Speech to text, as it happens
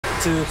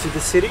to the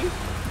city?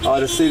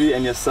 The city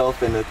and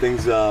yourself and the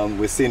things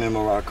we're seeing in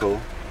Morocco.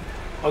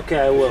 Okay,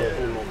 I will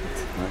in a moment.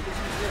 Right.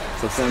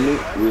 So family,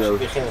 we are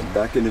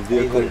back in the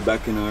vehicle,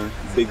 back in our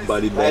big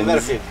body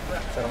Benz. And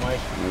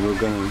we're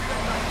gonna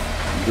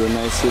do a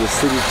nice little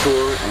city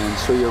tour and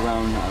show you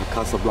around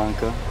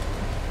Casablanca.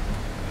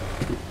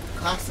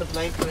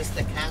 Casablanca is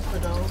the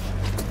capital?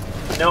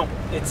 No,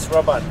 it's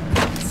Rabat.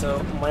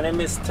 So my name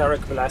is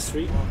Tarek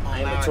Belasri. I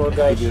am a tour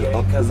guide here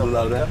in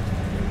Casablanca.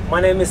 My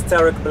name is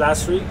Tarek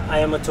Belasri. I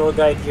am a tour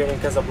guide here in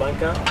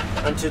Casablanca.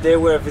 And today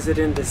we're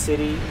visiting the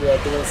city. We are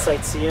doing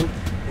sightseeing.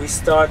 We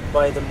start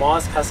by the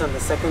Mosque Hassan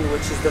II,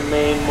 which is the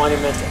main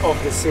monument of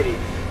the city.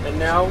 And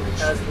now,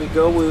 as we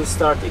go, we will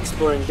start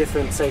exploring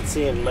different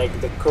sightseeing, like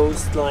the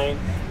coastline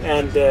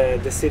and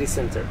the city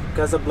center.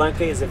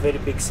 Casablanca is a very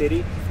big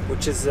city,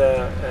 which is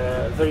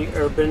a very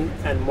urban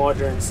and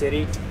modern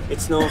city.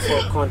 It's known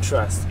for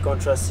contrast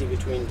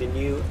between the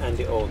new and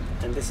the old.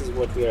 And this is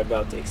what we are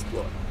about to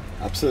explore.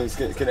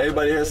 Absolutely. Can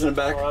everybody hear us in the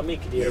back?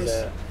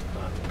 Yes.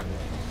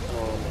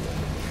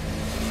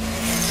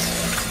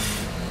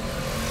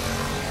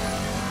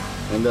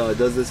 And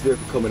does this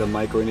vehicle come with a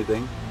mic or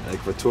anything? Like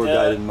for tour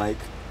guide and mic?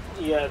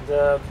 Yeah,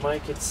 the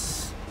mic,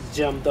 it's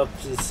jammed up.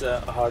 It's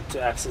hard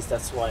to access.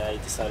 That's why I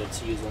decided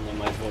to use only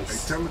my voice.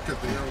 Hey, tell me to cut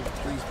the young,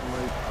 please,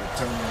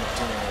 tell me to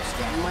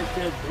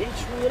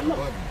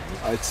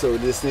stop. Alright, so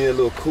this need a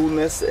little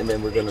coolness and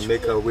then we're going to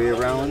make our way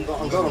around.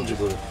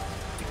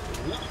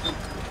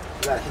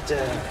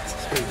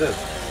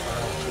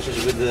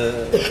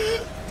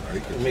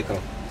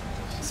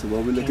 So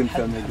what we're looking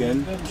from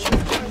again?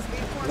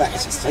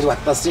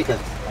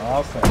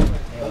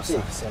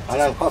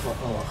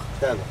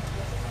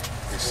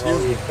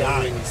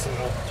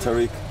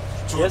 Tariq.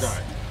 Tour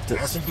guide.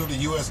 Ask him do the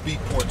USB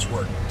ports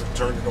work to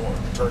turn it on,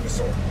 turn this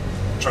on.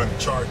 I'm trying to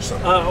charge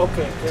something.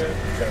 Okay.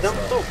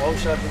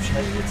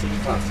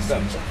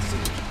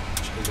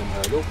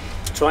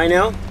 Try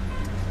now.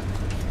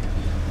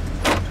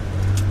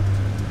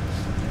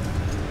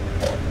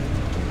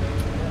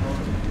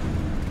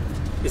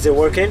 Is it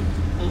working?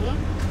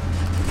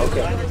 Mm-hmm.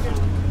 Okay.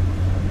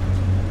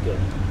 Good.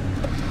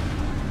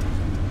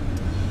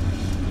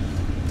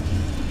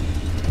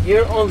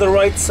 Here on the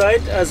right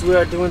side, as we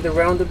are doing the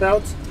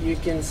roundabout, you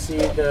can see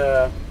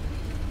the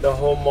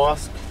whole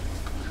mosque.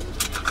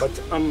 But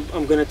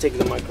I'm gonna take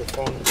the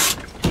microphone.